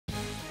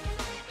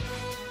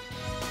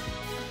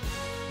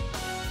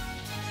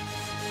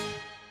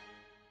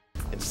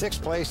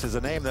sixth place is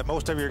a name that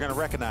most of you are going to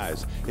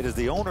recognize. It is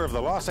the owner of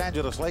the Los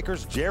Angeles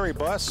Lakers, Jerry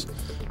Buss.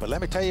 But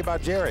let me tell you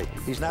about Jerry.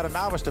 He's not a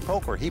novice to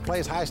poker. He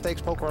plays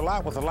high-stakes poker a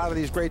lot with a lot of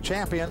these great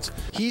champions.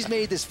 He's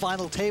made this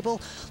final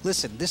table.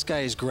 Listen, this guy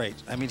is great.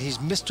 I mean, he's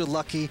Mr.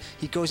 Lucky.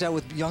 He goes out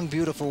with young,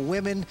 beautiful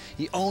women.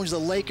 He owns the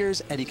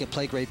Lakers, and he can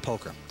play great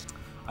poker.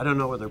 I don't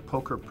know whether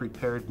poker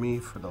prepared me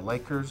for the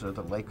Lakers or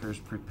the Lakers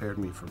prepared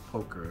me for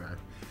poker.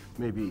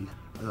 Maybe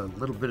a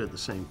little bit at the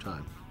same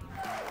time.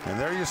 And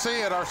there you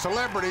see it, our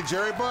celebrity,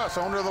 Jerry Buss,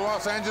 owner of the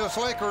Los Angeles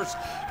Lakers,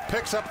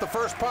 picks up the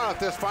first pot at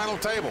this final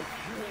table.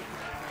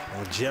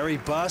 Well, Jerry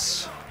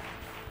Buss,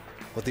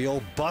 with the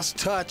old Buss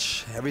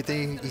touch,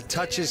 everything he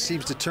touches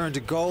seems to turn to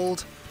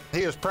gold.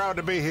 He is proud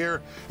to be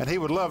here, and he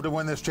would love to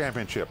win this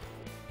championship.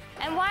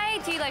 And why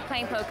do you like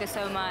playing poker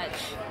so much?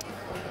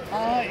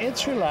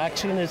 It's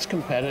relaxing, it's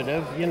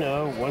competitive. You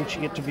know, once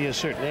you get to be a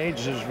certain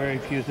age, there's very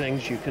few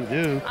things you can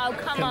do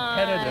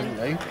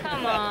competitively.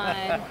 Come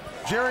on.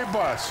 Jerry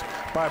Buss,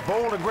 by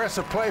bold,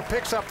 aggressive play,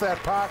 picks up that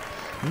pot.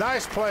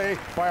 Nice play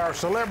by our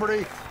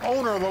celebrity,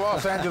 owner of the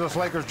Los Angeles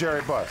Lakers,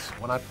 Jerry Buss.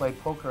 When I play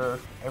poker,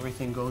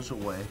 everything goes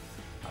away.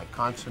 I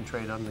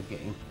concentrate on the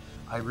game.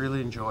 I really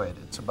enjoy it.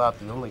 It's about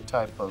the only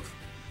type of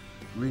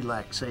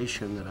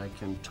relaxation that I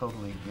can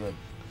totally get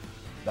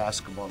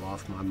basketball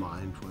off my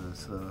mind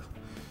with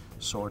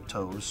sore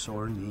toes,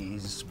 sore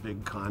knees,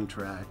 big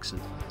contracts.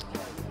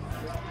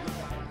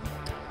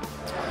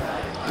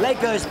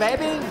 Lakers,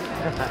 baby!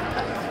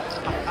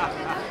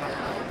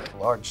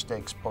 Large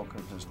stakes poker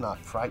does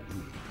not frighten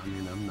me. I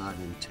mean, I'm not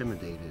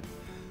intimidated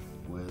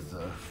with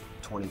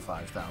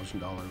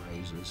 $25,000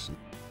 raises.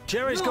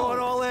 Jerry's going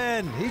all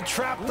in. He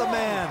trapped the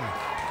man.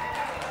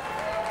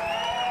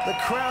 The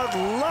crowd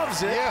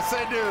loves it. Yes,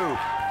 they do.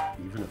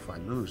 Even if I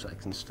lose, I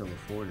can still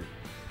afford it.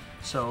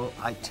 So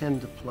I tend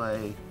to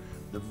play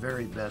the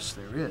very best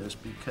there is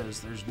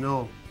because there's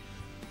no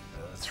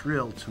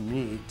thrill to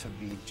me to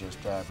be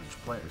just average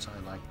players.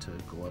 I like to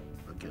go up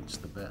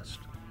against the best.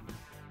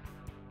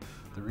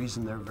 The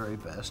reason they're very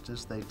best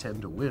is they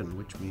tend to win,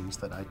 which means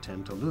that I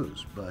tend to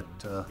lose. But,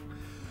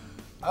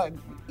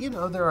 you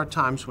know, there are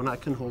times when I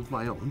can hold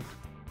my own.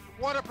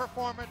 What a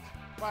performance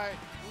by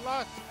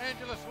Los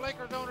Angeles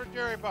Lakers owner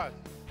Jerry Buss.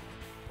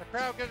 The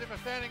crowd gives him a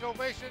standing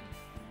ovation.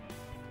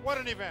 What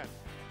an event.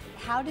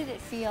 How did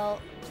it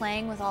feel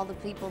playing with all the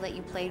people that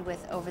you played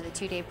with over the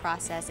two-day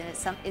process? And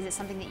is it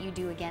something that you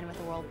do again with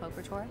the World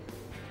Poker Tour?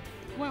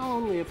 Well,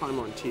 only if I'm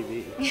on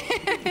TV.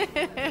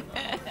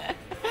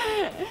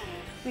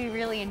 We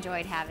really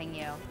enjoyed having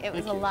you. It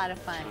was a lot of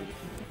fun.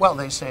 Well,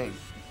 they say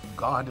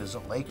God is a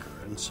Laker,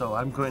 and so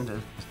I'm going to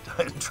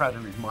try to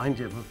remind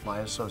him of my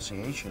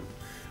association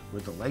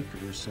with the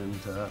Lakers and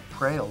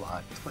pray a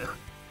lot.